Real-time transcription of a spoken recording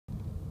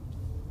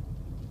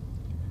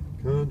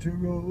Country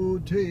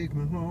road, take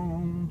me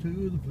home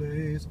to the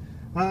place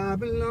I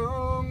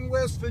belong,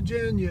 West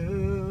Virginia.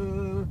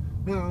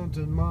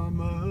 Mountain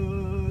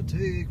mama,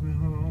 take me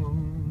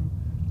home.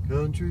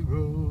 Country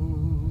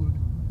road.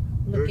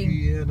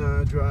 Turkey and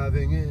I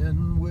driving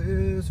in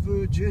West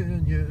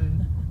Virginia,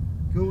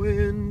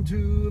 going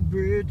to a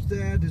bridge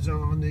that is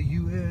on the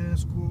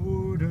U.S.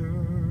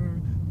 border.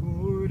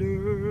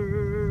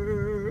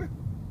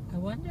 I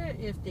wonder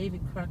if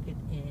David Crockett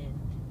and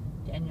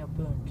Daniel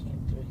Boone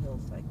came through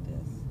hills like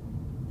this.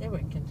 They were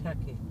in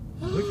Kentucky.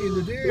 Look at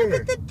the deer.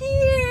 Look at the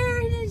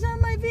deer! He's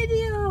on my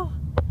video.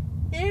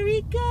 There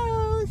he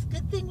goes.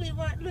 Good thing we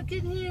weren't. Look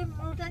at him.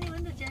 Roll down your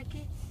window,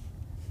 Jackie.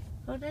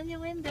 Roll down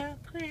your window,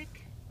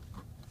 quick.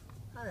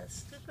 Oh, that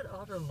stupid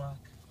auto lock.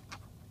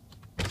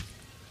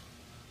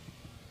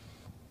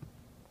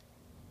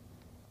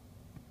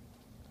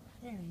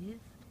 There he is.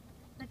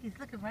 Look, he's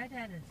looking right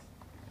at us.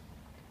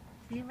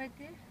 See him right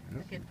there? Yep.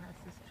 Looking past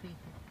this tree.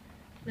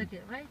 Look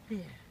at right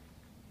there.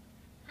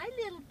 Hi,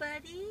 little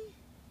buddy.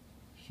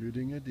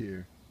 Shooting a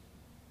deer.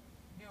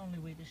 The only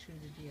way to shoot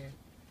a deer.